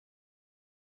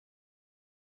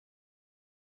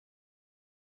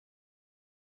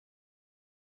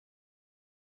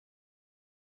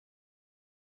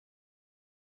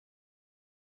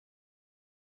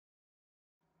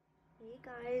Hey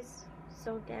guys,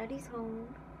 so Daddy's home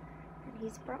and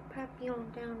he's brought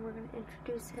Papillon down. We're going to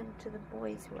introduce him to the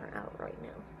boys who are out right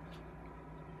now.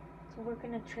 So we're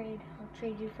going to trade. I'll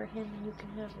trade you for him and you can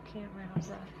have the camera. How's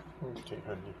that? Okay,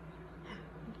 honey.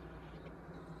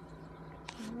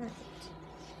 Alright.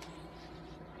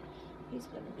 He's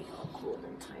going to be all cold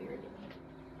and tired.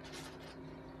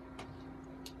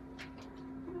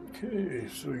 Okay,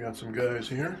 so we got some guys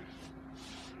here.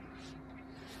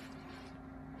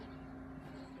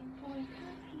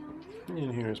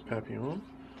 And here's Papillon.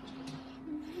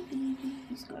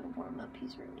 He's got to warm up.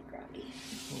 He's really groggy.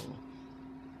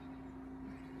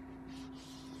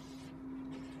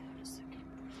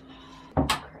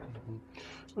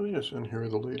 Oh yes, and here are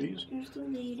the ladies. Here's the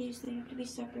ladies. They have to be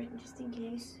separate just in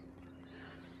case.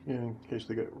 Yeah, in case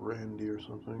they get randy or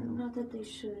something. Not that they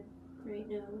should right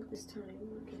now at this time,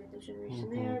 looking at the generation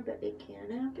they are, but it can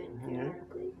happen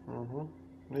theoretically.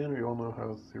 And we all know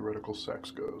how theoretical sex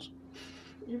goes.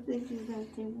 If they do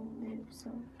that, they won't live,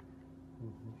 so.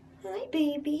 Hi,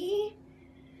 baby.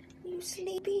 You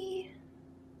sleepy?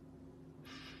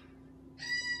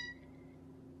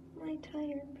 My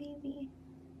tired baby.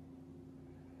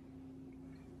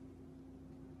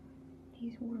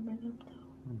 He's warming up,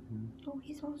 though. Oh,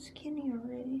 he's all skinny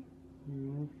already.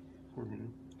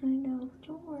 I know.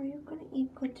 Don't worry, you're gonna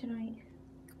eat good tonight.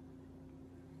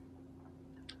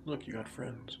 Look, you got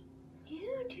friends.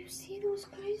 Yeah, do you see those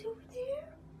guys over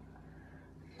there?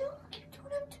 Look, you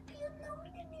don't have to be alone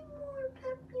anymore,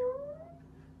 Papillon.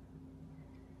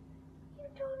 You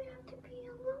don't have to be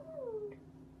alone.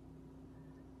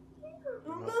 Yeah.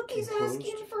 Oh, look, he's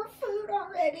asking for food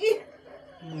already.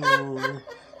 I'm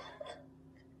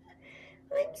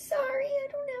sorry, I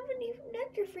don't have any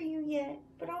nectar for you yet,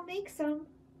 but I'll make some.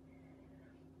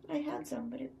 I had some,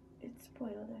 but it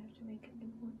spoiled. I have to make a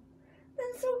new one.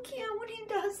 That's so cute when he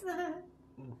does that.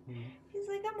 He's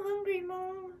like, I'm hungry,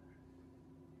 Mom.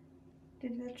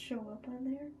 Did that show up on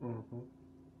there?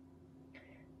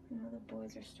 You know, the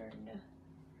boys are starting to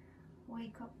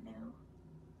wake up now.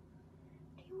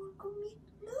 Do you want to go meet?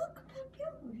 Look,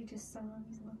 Papillon. He just saw him.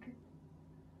 He's looking.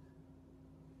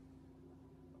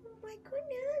 Oh my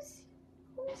goodness.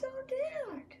 Who's all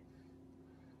that?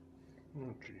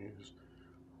 Oh jeez.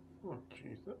 Oh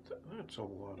jeez, that's a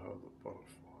lot of the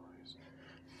butterflies.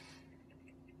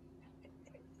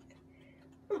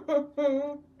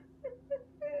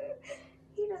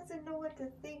 He doesn't know what to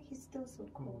think. He's still so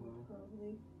cold,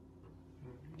 probably.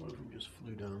 One of them just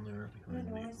flew down there I behind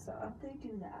know, me. I saw. They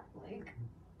do that, like.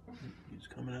 He's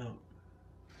coming out.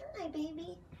 Hi,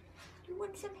 baby. You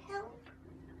want some help?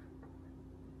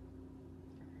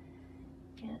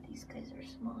 Yeah, these guys are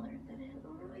smaller than him.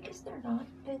 Oh, I guess they're not.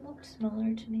 They look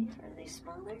smaller to me. Are they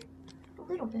smaller? A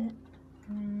little bit.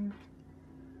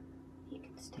 He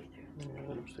can stay there. Yeah,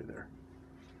 let him stay there.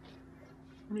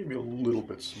 Maybe a little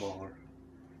bit smaller.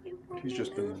 He's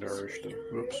just been nourished. And,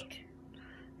 whoops.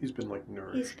 He's been like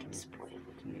nourished. He's been spoiled.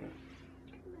 Yeah.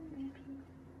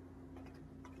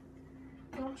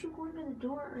 Don't you go under the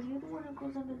door? Are you the one who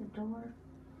goes under the door?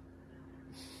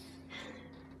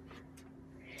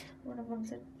 One of them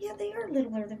said, yeah, they are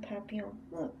littler than Papillon.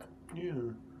 Look.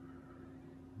 Yeah.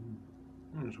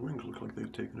 And his wings look like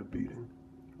they've taken a beating,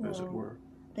 as it were.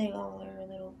 They all are a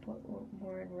little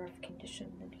more in rough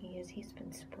condition than he is. He's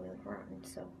been spoiled rotten,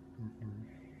 so.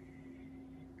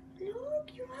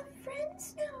 Look, you have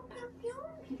friends now,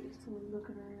 Papillon. He's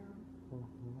looking around.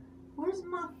 Where's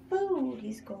my food?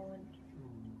 He's going.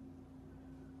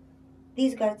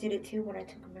 These guys did it too when I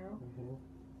took them out.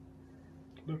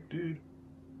 Look, dude.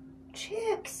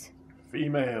 Chicks.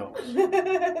 Females.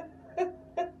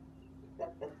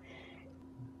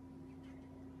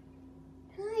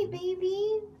 Hi,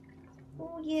 baby.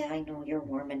 Oh, yeah, I know you're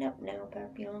warming up now,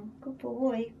 Papillon. Good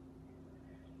boy.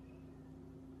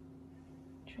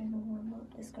 Trying to warm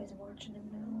up. This guy's watching him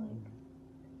now, like,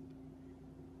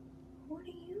 what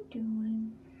are you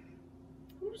doing?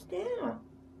 Who's that?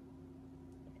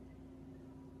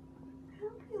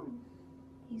 Papillon.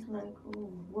 He's like, oh,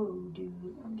 whoa,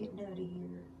 dude. I'm getting out of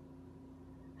here.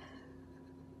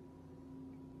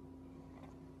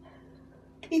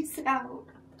 Peace out.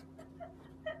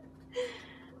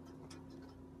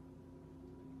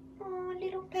 Oh,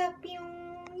 little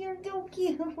Papillon, you're so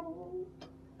cute.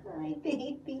 Hi,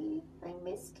 baby. I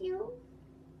missed you.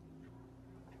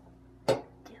 Silly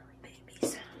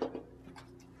babies.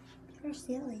 You're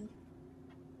silly.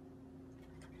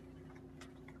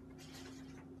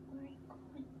 Where are you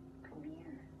going? Come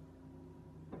here.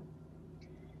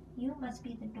 You must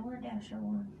be the DoorDasher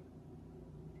one.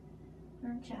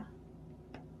 Aren't ya?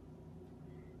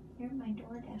 You're my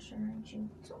DoorDasher, aren't you?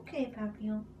 It's okay,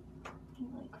 Papillon. He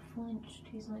like flinched.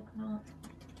 He's like not.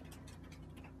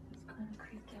 He's kind of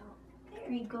creeped out.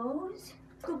 There he goes.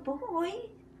 Good boy.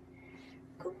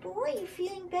 Good boy. You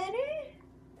feeling better?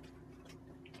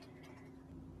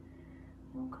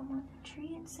 You'll come on the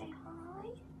tree and say hi?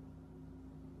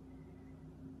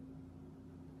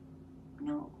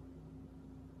 No.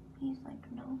 He's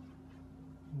like, no.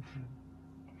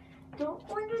 Don't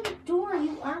go under the door.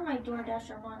 You are my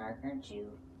DoorDasher monarch, aren't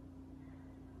you?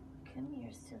 Come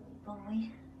here, silly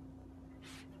boy.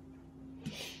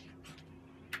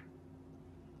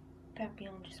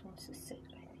 Papillon just wants to sit.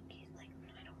 I think he's like,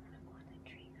 I don't want to go on the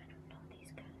tree. I don't know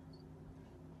these guys.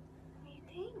 What do you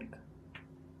think?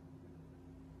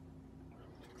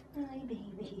 Hi,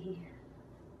 baby.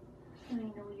 I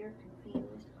know you're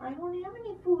confused. I don't have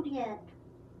any food yet.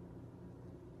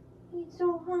 He's so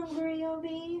hungry,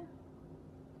 hubby.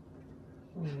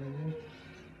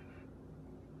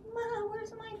 Ma,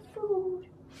 where's my food?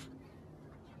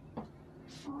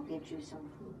 I'll get you some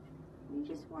food. We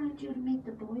just wanted you to meet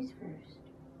the boys first.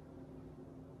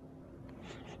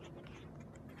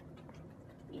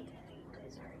 Yeah, you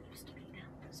guys aren't used to being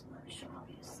out this much,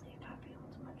 obviously.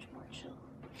 Papillon's much more chill.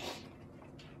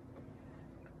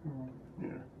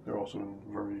 Yeah, they're also in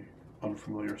very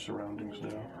unfamiliar surroundings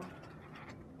now.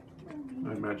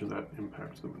 I imagine that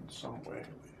impacts them in some way, at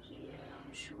least. Yeah,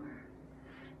 I'm sure.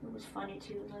 It was funny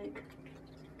too, like,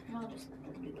 I'll just let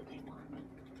them do what they want, but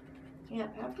yeah,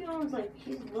 Papillon's like,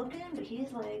 he's looking, but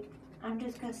he's like, I'm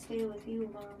just gonna stay with you,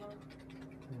 Mama.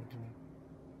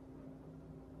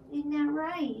 Isn't that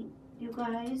right, you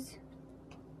guys?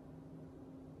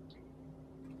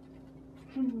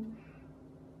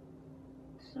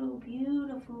 So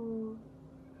beautiful.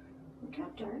 Look how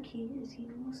dark he is. He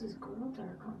almost is glow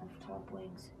dark on the top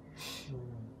wings.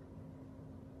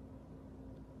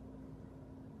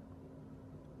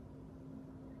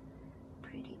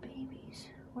 Pretty babies.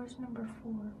 Where's number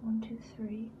 4? 1, 2,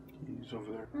 3. He's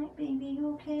over there. Hi, baby.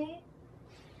 You okay?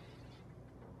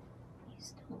 He's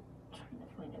still trying to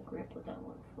find a grip with that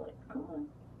one foot. Come on.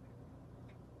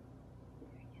 There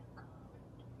you go.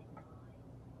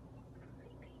 Good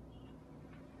boy.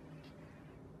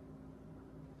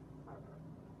 Hi,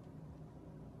 baby.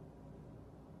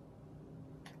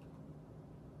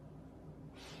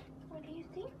 What do you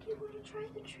think? Do you want to try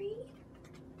the tree?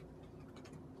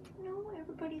 No,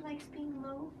 everybody likes being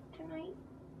low tonight.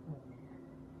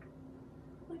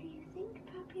 What do you think,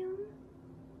 Papillon?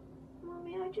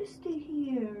 Mommy, I just stay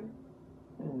here.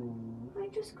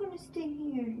 I'm just gonna stay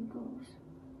here, he goes.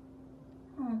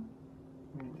 Huh.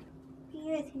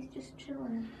 He is, he's just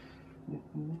chilling.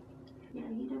 Yeah,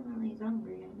 he definitely is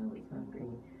hungry. I know he's hungry.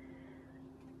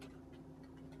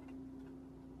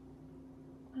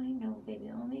 I know,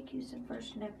 baby. I'll make you some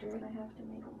fresh nectar, and I have to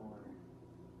make more.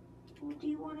 Well, do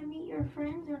you want to meet your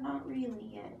friends or not really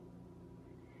yet?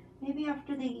 Maybe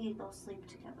after they eat, they'll sleep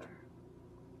together.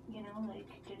 You know, like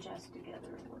digest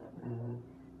together or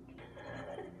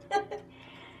whatever.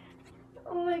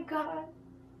 Oh my god.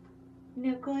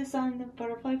 Nicholas on the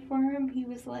butterfly forum, he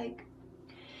was like,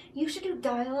 you should do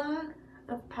dialogue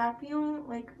of Papillon,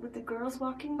 like with the girls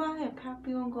walking by and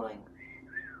Papillon going.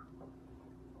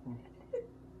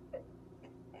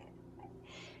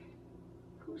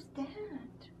 Who's that?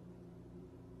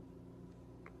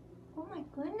 Oh my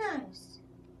goodness.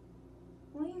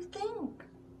 What do you think?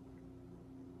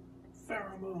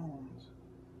 Pheromones.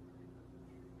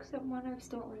 Except monarchs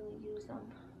don't really use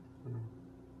them.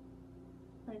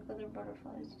 Like other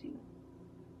butterflies do.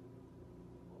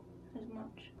 As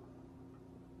much.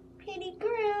 Pretty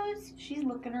girls. She's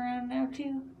looking around now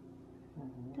too.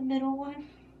 The middle one.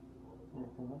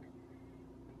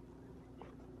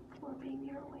 Poor baby,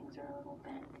 her wings are a little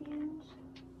bent at the ends.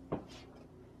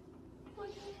 What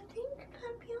do you think,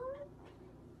 Papillon?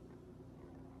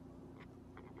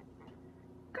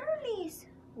 Girlies!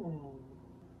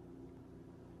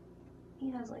 He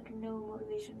has like no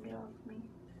motivation to get off me.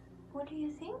 What do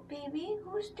you think, baby?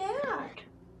 Who's that?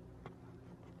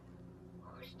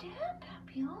 Who's that,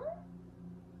 Papillon?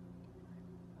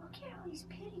 Look at all these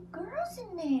pretty girls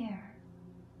in there.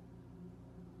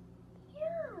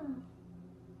 Yeah.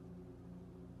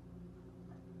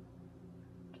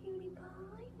 Cutie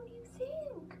pie, what do you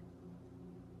think?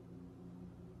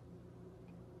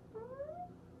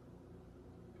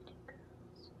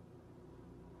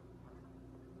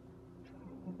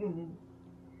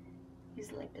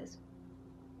 He's like this.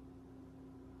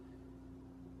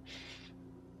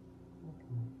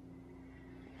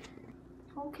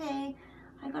 Okay,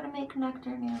 I gotta make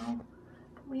nectar now.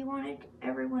 We wanted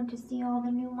everyone to see all the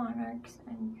new monarchs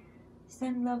and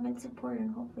send love and support,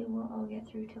 and hopefully we'll all get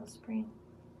through till spring.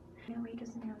 Now he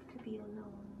doesn't have to be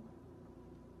alone.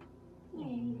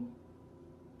 Yay.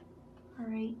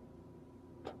 Alright.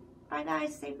 Bye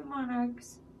guys, save the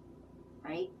monarchs.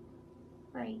 Right?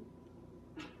 Right.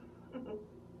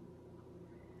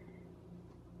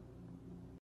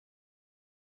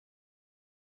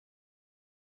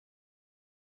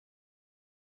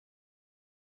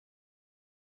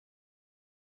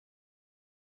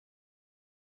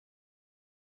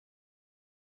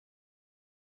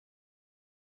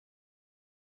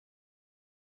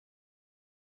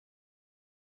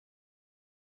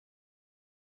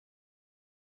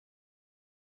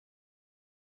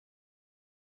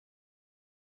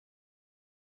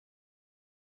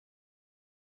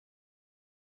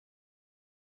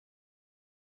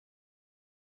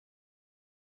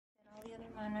 All the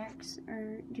other monarchs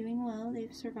are doing well.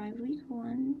 They've survived week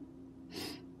 1.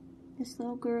 This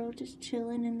little girl just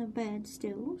chilling in the bed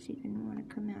still. She didn't want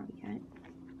to come out yet.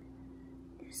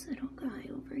 This little guy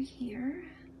over here.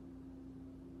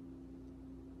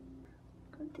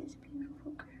 Got this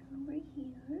beautiful girl over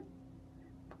here.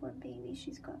 Poor baby,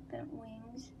 she's got bent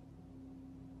wings.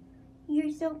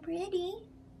 You're so pretty.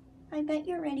 I bet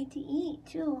you're ready to eat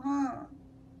too, huh?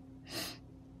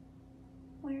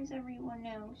 Where's everyone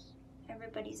else?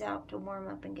 Everybody's out to warm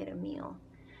up and get a meal.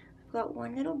 I've got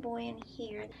one little boy in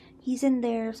here. He's in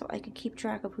there so I can keep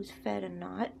track of who's fed and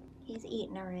not. He's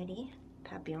eaten already.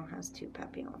 Papillon has 2.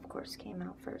 Papillon, of course, came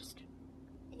out first.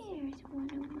 There's one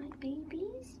of my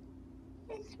babies.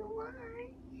 Yes, you are.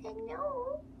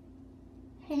 Hello.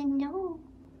 Hello.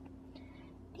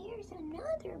 There's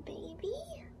another baby.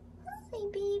 Hi,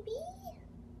 baby.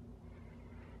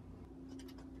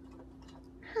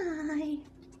 Hi.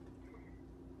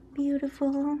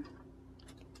 Beautiful. And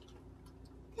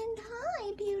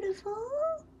hi, beautiful.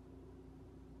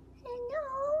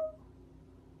 Hello.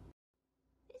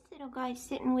 This little guy's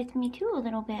sitting with me too a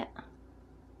little bit.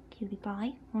 Cutie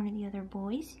pie, one of the other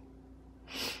boys.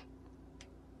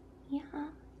 Yeah,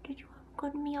 did you have a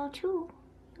good meal too?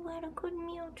 You had a good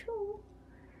meal too.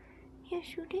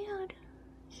 Yes, you did.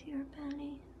 See your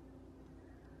belly.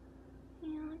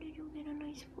 Yeah, did you get a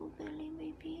nice full belly,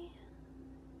 baby?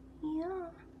 Yeah.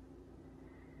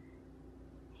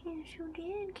 Yes, you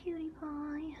did, cutie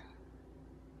pie.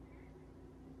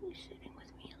 You're sitting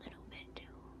with me a little bit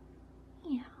too.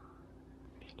 Yeah.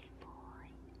 Pretty boy.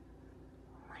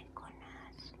 Oh my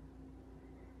goodness.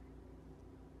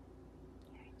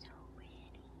 You're so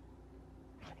pretty.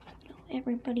 Oh,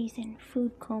 everybody's in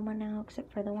food coma now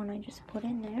except for the one I just put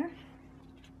in there.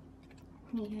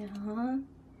 Yeah.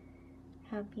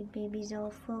 Happy baby's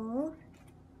all full.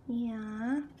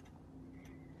 Yeah.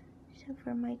 Except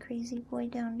for my crazy boy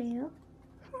down there.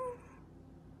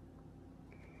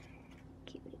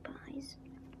 Cutie pies.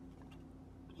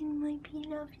 And my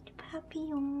beloved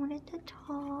Papillon at the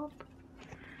top.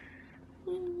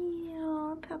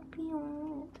 Yeah,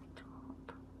 Papillon at the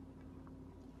top.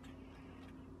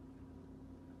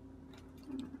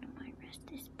 One of my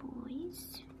restless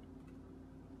boys.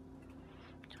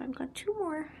 So I've got 2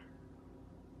 more.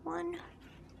 1,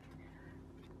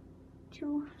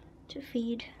 2 to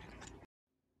feed.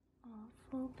 All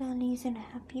full bellies and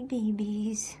happy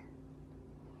babies.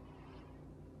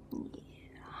 Yeah.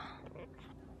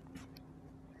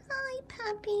 Hi,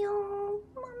 Papillon.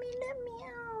 Mommy, let me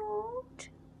out.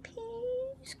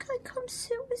 Please, can I come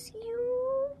sit with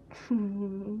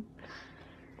you?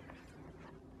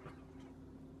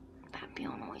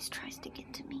 Papillon always tries to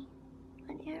get to me.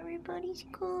 But everybody's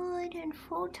good and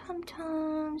full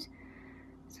tum-tums.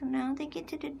 So now they get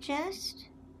to digest.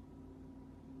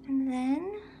 And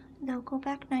then they'll go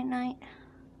back night-night.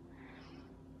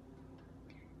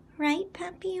 Right,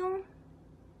 Papillon?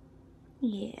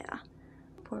 Yeah.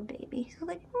 Poor baby. He's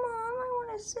like, Mom, I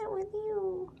want to sit with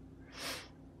you.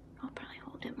 I'll probably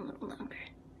hold him a little longer.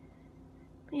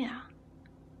 But yeah.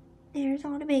 There's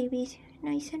all the babies.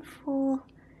 Nice and full.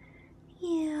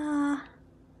 Yeah.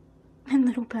 And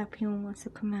little Papillon wants to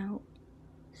come out.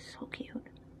 So cute.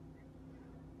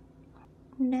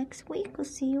 Next week we'll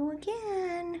see you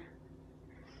again.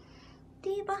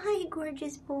 Say bye,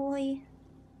 gorgeous boy.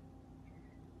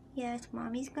 Yes,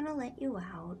 Mommy's gonna let you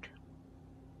out.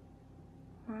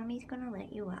 Mommy's gonna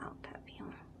let you out,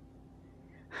 Papillon.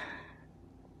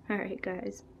 Alright,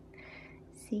 guys.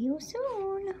 See you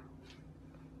soon.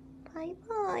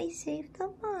 Bye-bye. Save the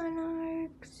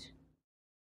monarchs.